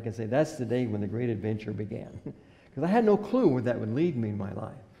that and I can say that's the day when the great adventure began. Because I had no clue where that would lead me in my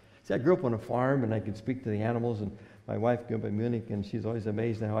life. See, I grew up on a farm and I could speak to the animals, and my wife grew up in Munich and she's always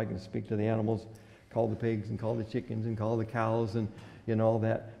amazed at how I can speak to the animals, call the pigs and call the chickens and call the cows and all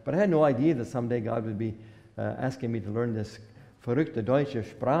that. But I had no idea that someday God would be asking me to learn this verrückte deutsche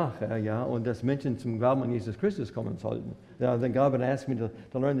Sprache, ja, und das Menschen zum Glauben an Jesus Christus kommen sollten. Then God would ask me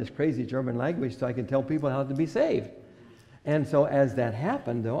to learn this crazy German language so I can tell people how to be saved. And so as that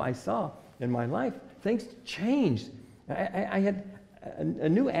happened, though, I saw in my life things changed. I had a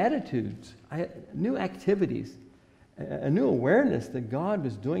new attitudes, I had new activities, a new awareness that God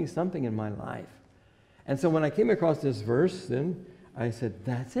was doing something in my life. And so when I came across this verse, then I said,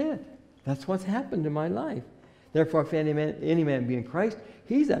 that's it. That's what's happened in my life. Therefore, if any man be in Christ,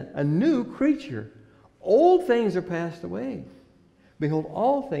 he's a new creature. Old things are passed away. Behold,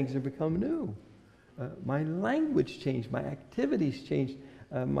 all things have become new. My language changed. My activities changed.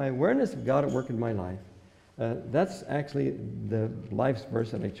 My awareness of God at work in my life. That's actually the life's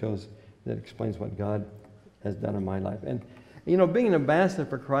verse that I chose that explains what God has done in my life. And, being an ambassador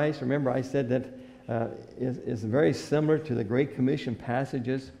for Christ, remember I said that is very similar to the Great Commission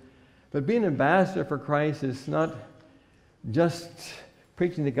passages. But being an ambassador for Christ is not just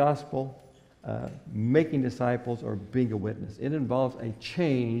preaching the gospel, making disciples, or being a witness. It involves a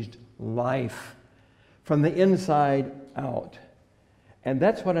changed life from the inside out. And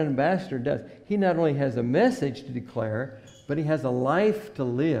that's what an ambassador does. He not only has a message to declare, but he has a life to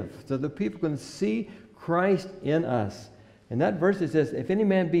live so that people can see Christ in us. And that verse, it says, if any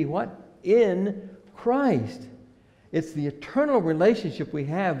man be what? In Christ. It's the eternal relationship we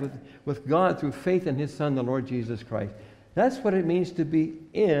have with God through faith in His Son, the Lord Jesus Christ. That's what it means to be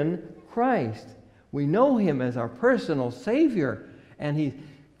in Christ. We know Him as our personal Savior, and He's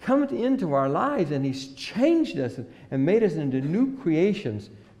come into our lives, and He's changed us and made us into new creations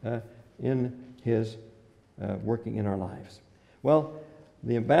in His working in our lives. Well,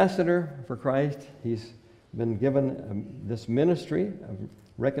 the ambassador for Christ, he's been given this ministry of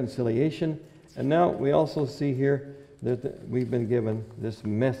reconciliation, and now we also see here that we've been given this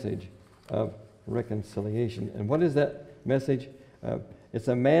message of reconciliation. And what is that message? It's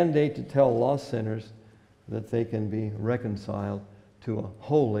a mandate to tell lost sinners that they can be reconciled to a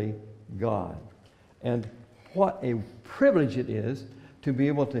holy God. And what a privilege it is to be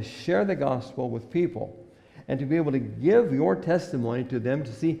able to share the gospel with people and to be able to give your testimony to them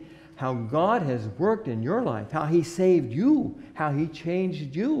to see how God has worked in your life, how He saved you, how He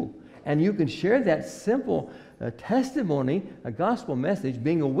changed you. And you can share that simple testimony, a gospel message,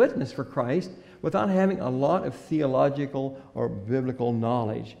 being a witness for Christ without having a lot of theological or biblical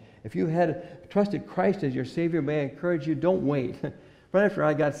knowledge. If you had trusted Christ as your Savior, may I encourage you, don't wait. Right after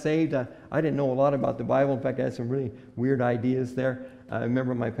I got saved, I didn't know a lot about the Bible. In fact, I had some really weird ideas there. I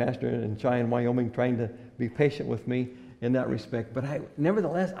remember my pastor in Cheyenne, Wyoming, trying to be patient with me in that respect. But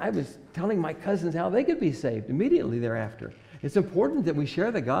nevertheless, I was telling my cousins how they could be saved immediately thereafter. It's important that we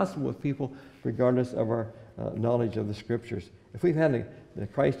share the gospel with people regardless of our knowledge of the Scriptures. If we've had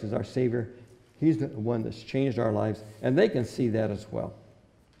Christ as our Savior, He's the one that's changed our lives, and they can see that as well.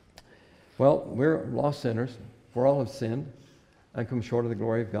 Well, we're lost sinners, for all have sinned and come short of the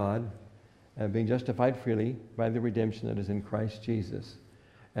glory of God, being justified freely by the redemption that is in Christ Jesus.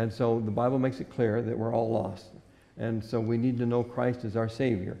 And so the Bible makes it clear that we're all lost. And so we need to know Christ as our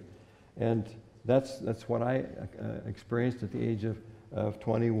Savior. And that's what I experienced at the age of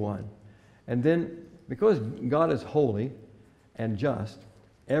 21. And then, because God is holy and just,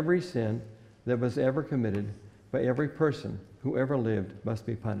 every sin that was ever committed by every person who ever lived must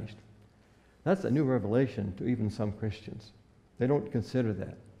be punished. That's a new revelation to even some Christians. They don't consider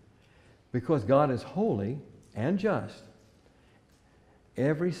that. Because God is holy and just,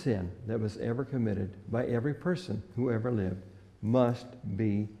 every sin that was ever committed by every person who ever lived must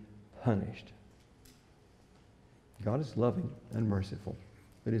be punished. God is loving and merciful,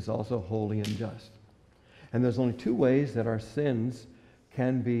 but He's also holy and just. And there's only two ways that our sins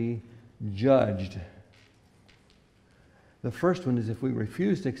can be judged. The first one is if we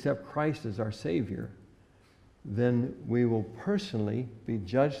refuse to accept Christ as our Savior, then we will personally be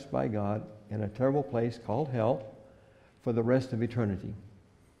judged by God in a terrible place called hell for the rest of eternity.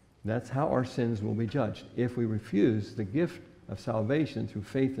 That's how our sins will be judged, if we refuse the gift of salvation through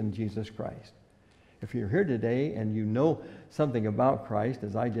faith in Jesus Christ. If you're here today and you know something about Christ,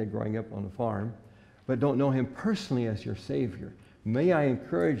 as I did growing up on a farm, but don't know Him personally as your Savior, may I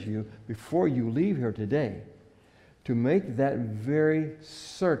encourage you, before you leave here today, to make that very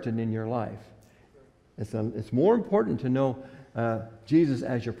certain in your life. It's more important to know Jesus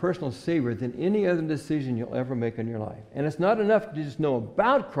as your personal Savior than any other decision you'll ever make in your life. And it's not enough to just know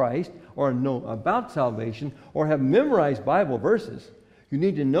about Christ or know about salvation or have memorized Bible verses. You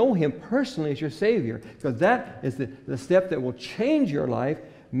need to know Him personally as your Savior, because that is the step that will change your life,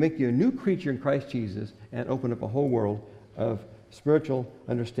 make you a new creature in Christ Jesus, and open up a whole world of spiritual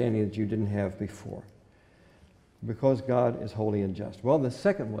understanding that you didn't have before. Because God is holy and just. Well, the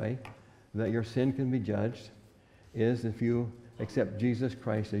second way that your sin can be judged is if you accept Jesus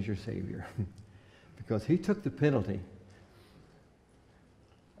Christ as your Savior. Because He took the penalty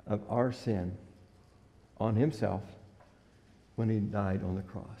of our sin on Himself when He died on the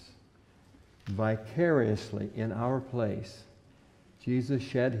cross. Vicariously in our place, Jesus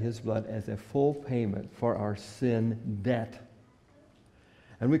shed His blood as a full payment for our sin debt.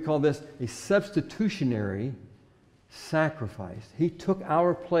 And we call this a substitutionary sacrifice. He took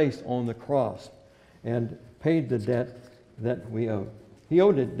our place on the cross and paid the debt that we owed. He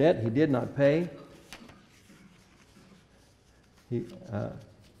owed a debt He did not pay. He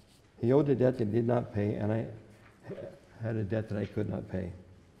owed a debt that He did not pay, and I had a debt that I could not pay.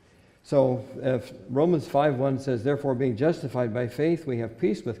 So if Romans 5:1 says, therefore being justified by faith, we have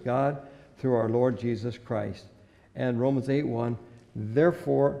peace with God through our Lord Jesus Christ. And Romans 8:1,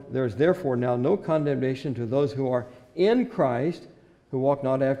 therefore, there is therefore now no condemnation to those who are in Christ, who walk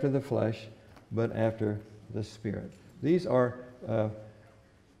not after the flesh, but after the Spirit. These are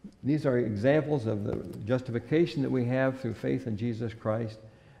examples of the justification that we have through faith in Jesus Christ.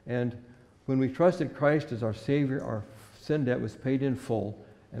 And when we trusted Christ as our Savior, our sin debt was paid in full,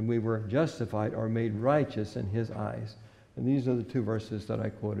 and we were justified or made righteous in His eyes. And these are the two verses that I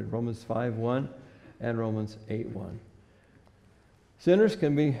quoted, Romans 5:1 and Romans 8:1. Sinners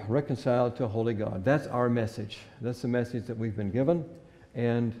can be reconciled to a holy God. That's our message. That's the message that we've been given.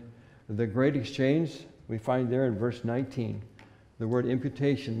 And the great exchange we find there in verse 19. The word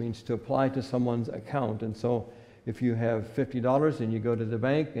imputation means to apply to someone's account. And so if you have $50 and you go to the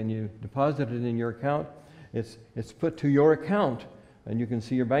bank and you deposit it in your account, it's put to your account. And you can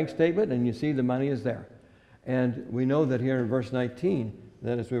see your bank statement and you see the money is there. And we know that here in verse 19,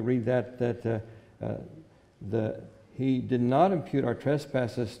 that as we read that He did not impute our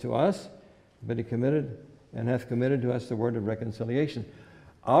trespasses to us, but He committed and hath committed to us the word of reconciliation.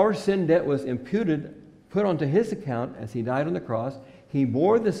 Our sin debt was imputed, put onto His account as He died on the cross. He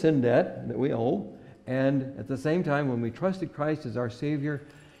bore the sin debt that we owe, and at the same time, when we trusted Christ as our Savior,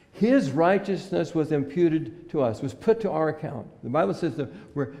 His righteousness was imputed to us, was put to our account. The Bible says that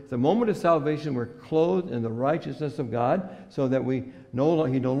at the moment of salvation, we're clothed in the righteousness of God, so that He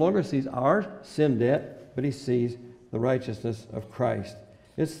no longer sees our sin debt, but He sees the righteousness of Christ.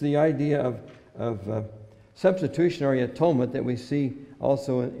 It's the idea of substitutionary atonement that we see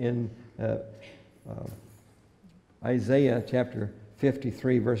also in Isaiah chapter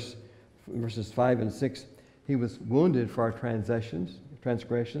 53, verses 5 and 6. He was wounded for our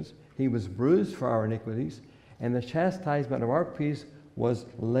transgressions. He was bruised for our iniquities, and the chastisement of our peace was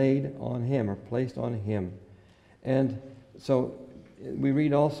laid on Him, or placed on Him. And so we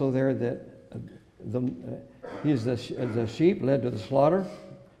read also there that He is the sheep led to the slaughter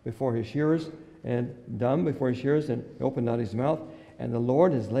before his shearers, and dumb before his shearers, and opened not his mouth. And the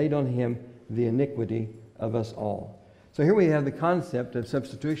Lord has laid on Him the iniquity of us all. So here we have the concept of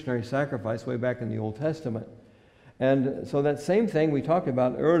substitutionary sacrifice way back in the Old Testament. And so that same thing we talked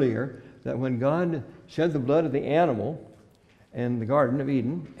about earlier, that when God shed the blood of the animal in the Garden of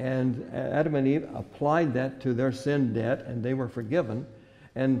Eden, and Adam and Eve applied that to their sin debt, and they were forgiven.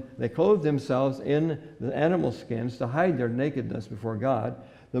 and they clothed themselves in the animal skins to hide their nakedness before God.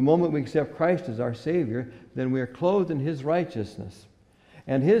 The moment we accept Christ as our Savior, then we are clothed in His righteousness.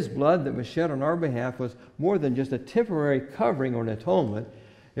 And His blood that was shed on our behalf was more than just a temporary covering or an atonement.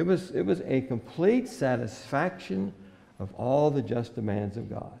 It was a complete satisfaction of all the just demands of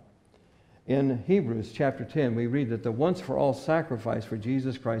God. In Hebrews chapter 10, we read that the once-for-all sacrifice for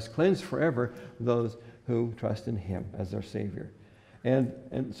Jesus Christ cleansed forever those who trust in Him as their Savior. And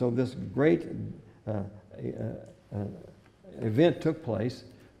so this great event took place,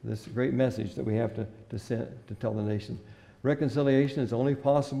 this great message that we have to tell the nation. Reconciliation is only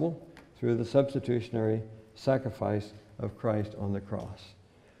possible through the substitutionary sacrifice of Christ on the cross.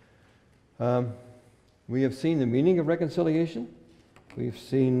 We have seen the meaning of reconciliation. We've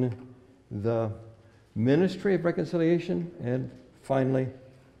seen the ministry of reconciliation, and finally,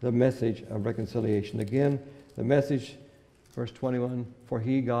 the message of reconciliation. Again, the message, verse 21, for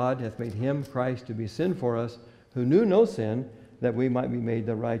He, God, hath made Him, Christ, to be sin for us, who knew no sin, that we might be made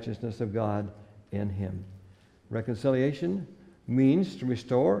the righteousness of God in Him. Reconciliation means to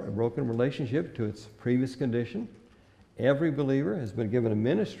restore a broken relationship to its previous condition. Every believer has been given a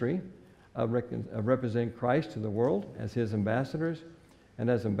ministry of representing Christ to the world as His ambassadors. And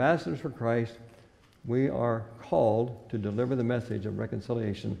as ambassadors for Christ, we are called to deliver the message of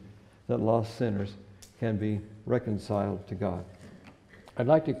reconciliation, that lost sinners can be reconciled to God. I'd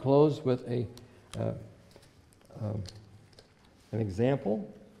like to close with an example,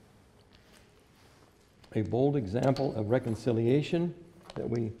 a bold example of reconciliation that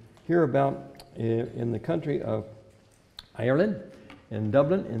we hear about in the country of Ireland. In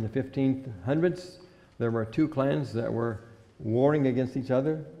Dublin in the 1500s, there were two clans that were warring against each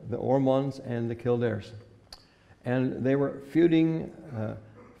other, the Ormonds and the Kildares. And they were feuding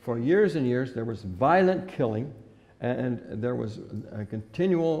for years and years. There was violent killing, and there was a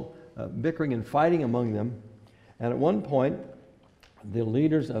continual bickering and fighting among them. And at one point, the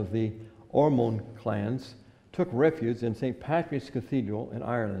leaders of the Ormond clans took refuge in St. Patrick's Cathedral in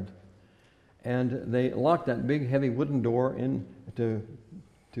Ireland. And they locked that big, heavy wooden door in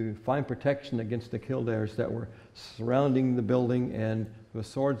to find protection against the Kildares that were surrounding the building and with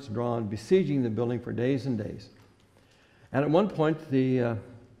swords drawn, besieging the building for days and days. And at one point, the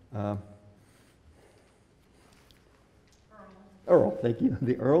Earl, thank you,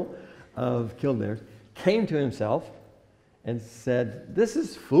 the Earl of Kildare came to himself and said, "This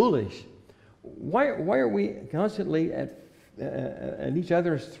is foolish. Why are we constantly at each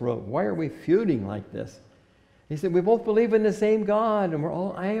other's throat? Why are we feuding like this?" He said, "We both believe in the same God, and we're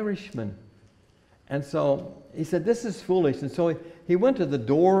all Irishmen." And so he said, "This is foolish." And so he went to the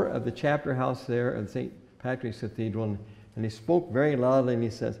door of the chapter house there at St. Patrick's Cathedral, and he spoke very loudly, and he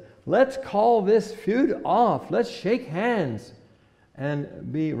says, "Let's call this feud off. Let's shake hands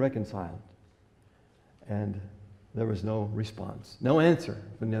and be reconciled." And there was no response, no answer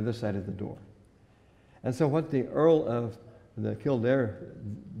from the other side of the door. And so what the Earl of the Kildare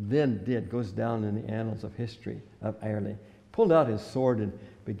then did goes down in the annals of history of Ireland. Pulled out his sword and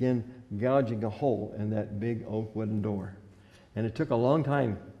began gouging a hole in that big oak wooden door. And it took a long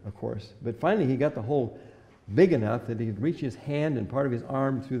time, of course, but finally he got the hole big enough that he could reach his hand and part of his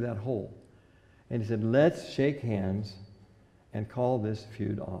arm through that hole. And he said, "Let's shake hands and call this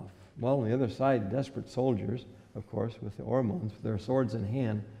feud off." Well, on the other side, desperate soldiers, of course, with the Ormonds, with their swords in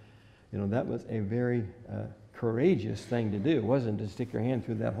hand, that was a very courageous thing to do. It wasn't to stick your hand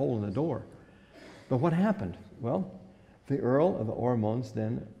through that hole in the door. But what happened? Well, the Earl of the Ormonds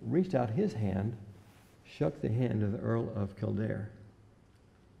then reached out his hand, shook the hand of the Earl of Kildare,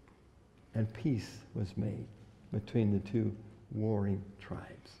 and peace was made between the two warring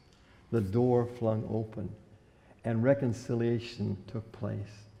tribes. The door flung open, and reconciliation took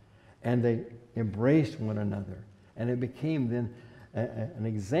place. And they embraced one another. And it became then an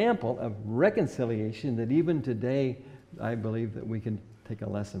example of reconciliation that even today, I believe that we can take a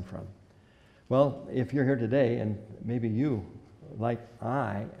lesson from. Well, if you're here today, and maybe you, like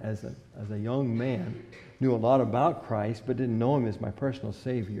I, as a young man, knew a lot about Christ, but didn't know Him as my personal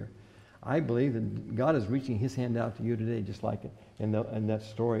Savior, I believe that God is reaching His hand out to you today, just like in that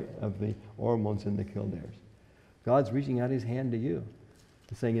story of the Ormonds and the Kildares. God's reaching out His hand to you,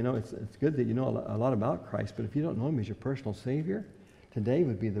 saying, it's good that you know a lot about Christ, but if you don't know Him as your personal Savior, today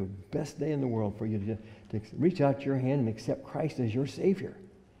would be the best day in the world for you to reach out your hand and accept Christ as your Savior.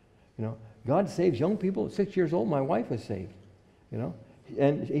 God saves young people at 6 years old. My wife was saved,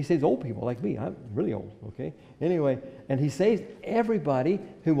 and He saves old people like me. I'm really old, okay? Anyway, and He saves everybody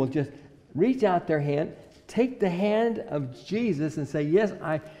who will just reach out their hand, take the hand of Jesus and say, "Yes,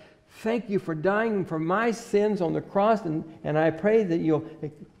 I Thank you for dying for my sins on the cross, and I pray that you'll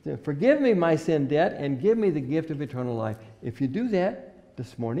forgive me my sin debt and give me the gift of eternal life. If you do that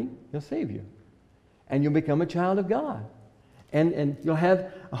this morning, He'll save you. And you'll become a child of God. And you'll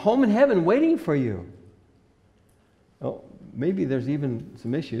have a home in heaven waiting for you. Oh, maybe there's even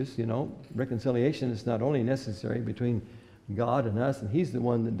some issues, Reconciliation is not only necessary between God and us, and He's the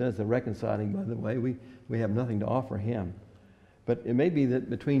one that does the reconciling, by the way. We have nothing to offer Him. But it may be that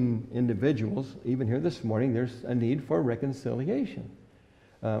between individuals, even here this morning, there's a need for reconciliation.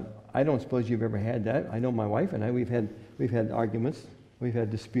 I don't suppose you've ever had that. I know my wife and I, we've had arguments, we've had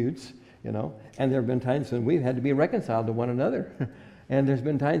disputes, and there have been times when we've had to be reconciled to one another. And there's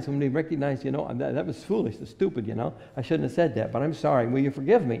been times when we recognized, that was foolish, that's stupid, I shouldn't have said that, but I'm sorry, will you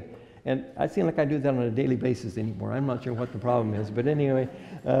forgive me? And I seem like I do that on a daily basis anymore. I'm not sure what the problem is, but anyway,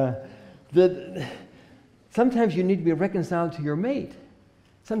 sometimes you need to be reconciled to your mate.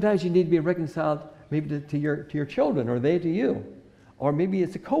 Sometimes you need to be reconciled maybe to your children, or they to you. Or maybe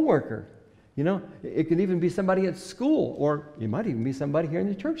it's a coworker. It could even be somebody at school, or it might even be somebody here in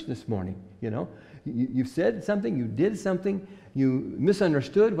the church this morning. You've said something, you did something, you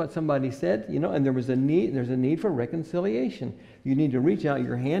misunderstood what somebody said, and there's a need for reconciliation. You need to reach out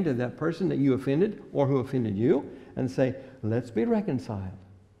your hand to that person that you offended or who offended you and say, let's be reconciled.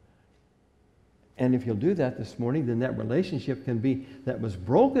 And if you'll do that this morning, then that relationship that was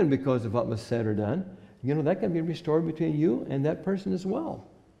broken because of what was said or done, that can be restored between you and that person as well.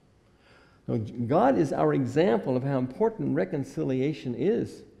 Now, God is our example of how important reconciliation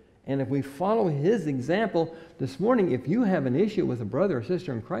is. And if we follow His example this morning, if you have an issue with a brother or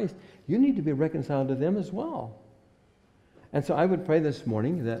sister in Christ, you need to be reconciled to them as well. And so I would pray this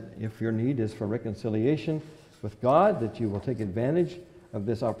morning that if your need is for reconciliation with God, that you will take advantage of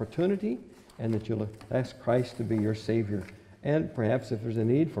this opportunity and that you'll ask Christ to be your Savior. And perhaps if there's a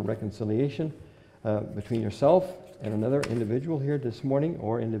need for reconciliation between yourself and another individual here this morning,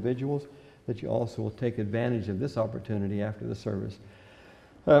 or individuals, that you also will take advantage of this opportunity after the service.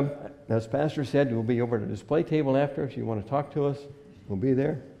 As Pastor said, we'll be over at the display table after. If you want to talk to us, we'll be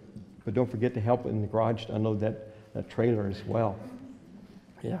there. But don't forget to help in the garage to unload that trailer as well.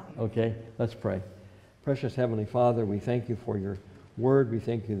 Yeah, okay, let's pray. Precious Heavenly Father, we thank you for your word. We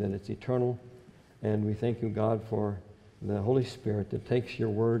thank you that it's eternal. And we thank you, God, for the Holy Spirit that takes your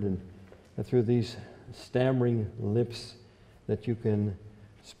word and through these stammering lips that you can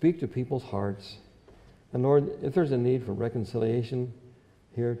speak to people's hearts. And Lord, if there's a need for reconciliation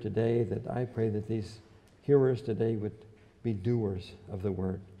here today, that I pray that these hearers today would be doers of the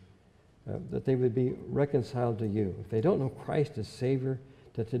word, that they would be reconciled to you. If they don't know Christ as Savior,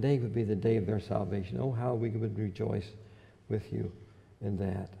 that today would be the day of their salvation. Oh, how we would rejoice with you in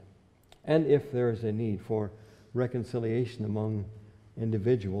that. And if there is a need for reconciliation among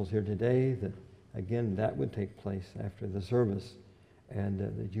individuals here today, that again that would take place after the service, and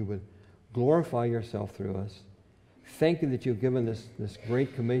that you would glorify yourself through us. Thank you that you've given this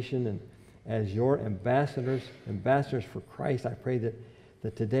great commission, and as your ambassadors for Christ, I pray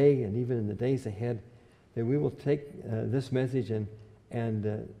that today and even in the days ahead, that we will take this message and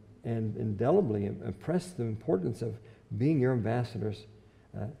indelibly impress the importance of being your ambassadors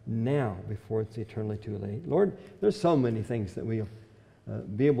now before it's eternally too late. Lord, there's so many things that we'll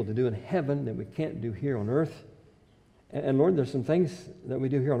be able to do in heaven that we can't do here on earth. And Lord, there's some things that we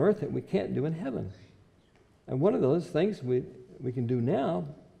do here on earth that we can't do in heaven. And one of those things we can do now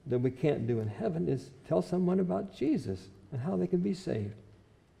that we can't do in heaven is tell someone about Jesus and how they can be saved.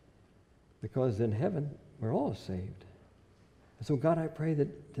 Because in heaven, we're all saved. And so God, I pray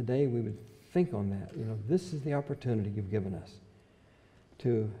that today we would think on that. This is the opportunity you've given us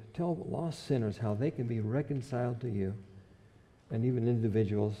to tell lost sinners how they can be reconciled to you, and even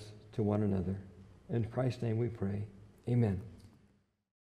individuals to one another. In Christ's name we pray. Amen.